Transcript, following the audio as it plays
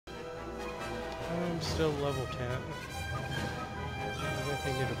I'm still level 10.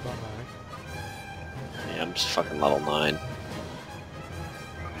 Everything needed to buy. Yeah, I'm just fucking level 9. I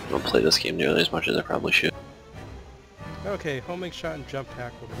don't play this game nearly as much as I probably should. Okay, homing shot and jump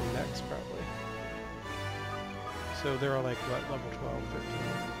pack will be next, probably. So they're all like, what, level 12, 13?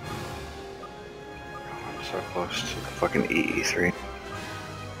 So close to the fucking EE3.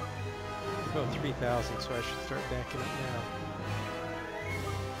 About 3,000, so I should start backing it now.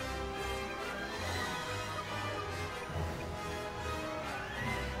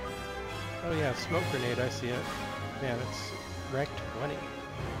 Oh yeah, smoke grenade, I see it. Man, it's rank 20.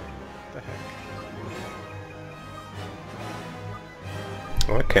 What the heck?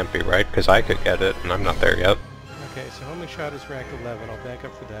 Well, it can't be right, because I could get it, and I'm not there yet. Okay, so homing shot is rank 11. I'll back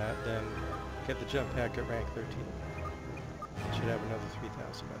up for that, then get the jump pack at rank 13. Should have another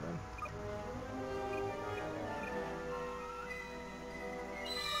 3,000 by then.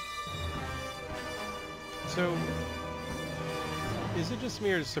 So, is it just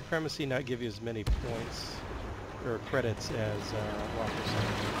me or does Supremacy not give you as many points or credits as Walker Salt?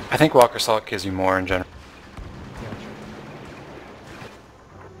 I think Walker Salt gives you more in general.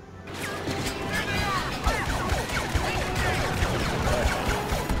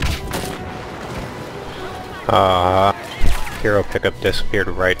 Hero pickup disappeared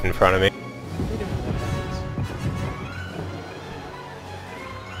right in front of me.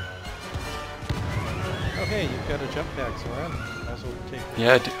 Oh hey, you've got a jump pack, so I might as well take it.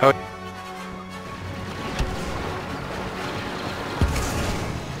 Yeah, oh.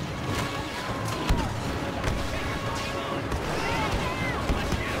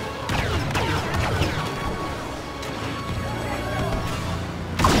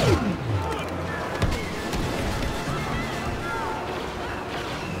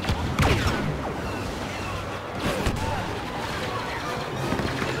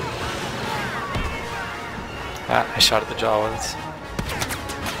 I shot at the jaw once.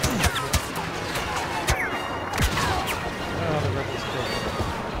 Oh, the rebels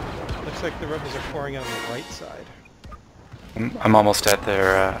killed. Looks like the rebels are pouring on the right side. I'm almost at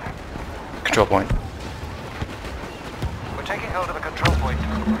their control point. We're taking hold of a control point.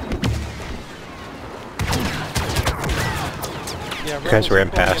 Yeah, You guys ran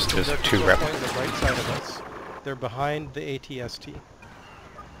pulling past, into there's the 2 control rebels. point on the right side of us. They're behind the ATST.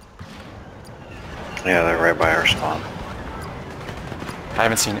 Yeah, they're right by our spawn. I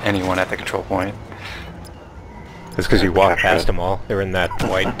haven't seen anyone at the control point. It's because you walked Capture past it. them all. They're in that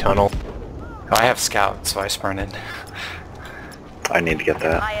white tunnel. Oh, I have scout, so I sprinted. I need to get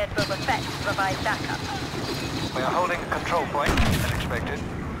that. Hired Boba Fett to provide backup. We are holding a control point, as expected.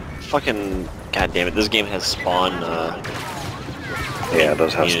 Fucking goddammit, this game has spawn, Yeah, it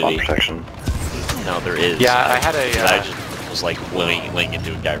does have spawn Community. protection. No, there is. Yeah, I had a, I just was like laying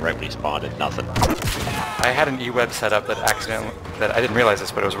into a guy right when he spawned and nothing. I had an E-web set up that I didn't realize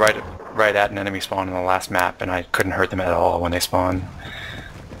this, but it was right at an enemy spawn in the last map, and I couldn't hurt them at all when they spawned.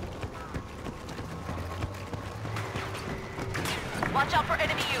 Watch out for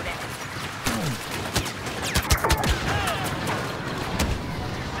enemy units.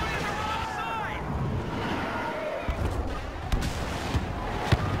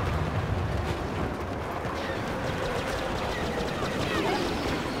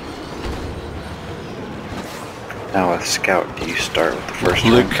 Now with Scout, do you start with the first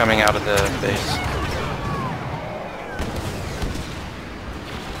Luke one? coming out of the base.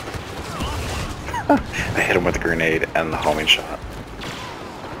 I hit him with the grenade and the homing shot.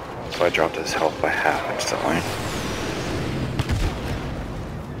 So I dropped his health by half instantly.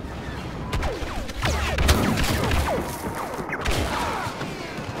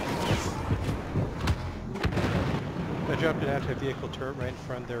 I dropped an anti-vehicle turret right in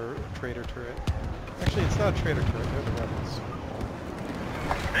front of their trader turret. Actually, it's not a trader turret, they're the rebels.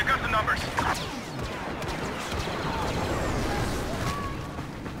 Here goes the numbers.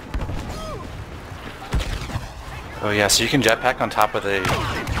 Oh yeah, so you can jetpack on top of the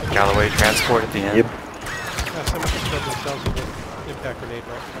Galloway transport at the end? Yep. Someone just killed themselves with an impact grenade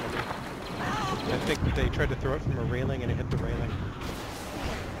right in front of me. I think they tried to throw it from a railing and it hit the railing.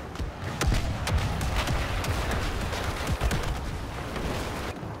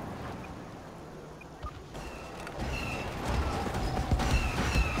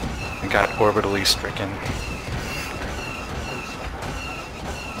 I got orbitally stricken.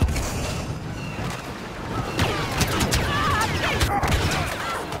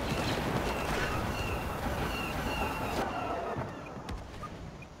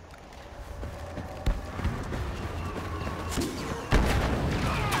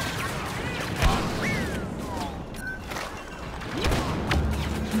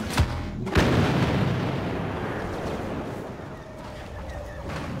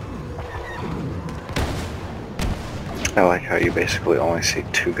 I like how you basically only see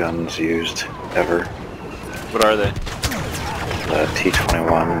 2 guns used ever. What are they? The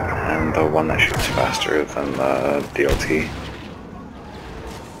T-21 and the one that shoots faster than the DLT.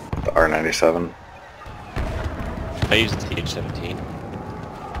 The R97. I use the TH-17.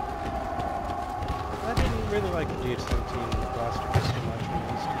 I didn't really like the DH-17 blasters so much.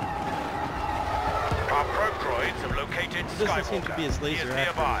 Our probe droids have located It doesn't seem to be as Skywalker. He is laser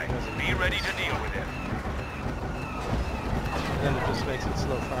nearby. accurate. Be ready to deal with him. Then it just makes it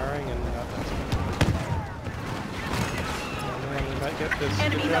slow firing and not that smart. And then we might get this.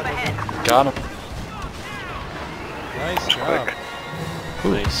 Enemies good up job. ahead. Got him. Nice job.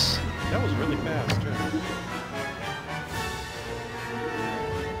 Quick. Nice. That was really fast, too.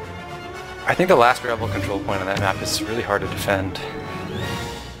 I think the last rebel control point on that map is really hard to defend.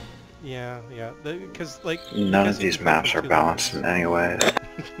 Yeah, yeah. Because, like... None because of you these can go maps for are 2 balanced levels. in any way.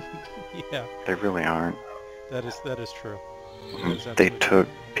 Yeah, They really aren't. that is true. That is They absolutely took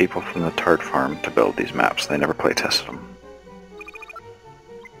people from the Tard Farm to build these maps. They never play tested them.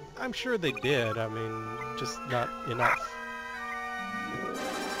 I'm sure they did. I mean, just not enough.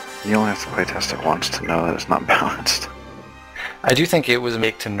 You only have to play test it once to know that it's not balanced. I do think it was a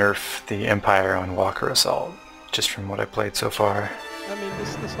mistake to nerf the Empire on Walker Assault, just from what I played so far. I mean,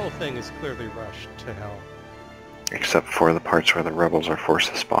 this whole thing is clearly rushed to hell. Except for the parts where the rebels are forced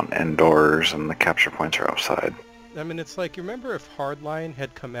to spawn indoors and the capture points are outside. I mean, it's like, you remember if Hardline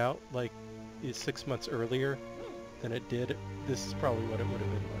had come out, like, 6 months earlier than it did, this is probably what it would have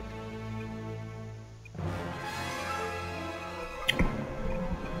been like.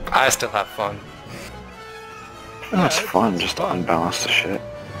 I still have fun. Oh, it's it's- fun it's just fun. to unbalance the shit.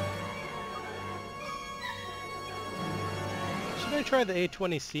 Should I try the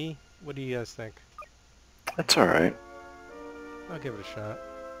A20C? What do you guys think? It's alright. I'll give it a shot.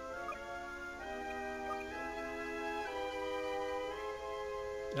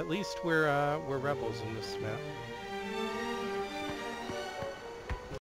 At least we're rebels in this map.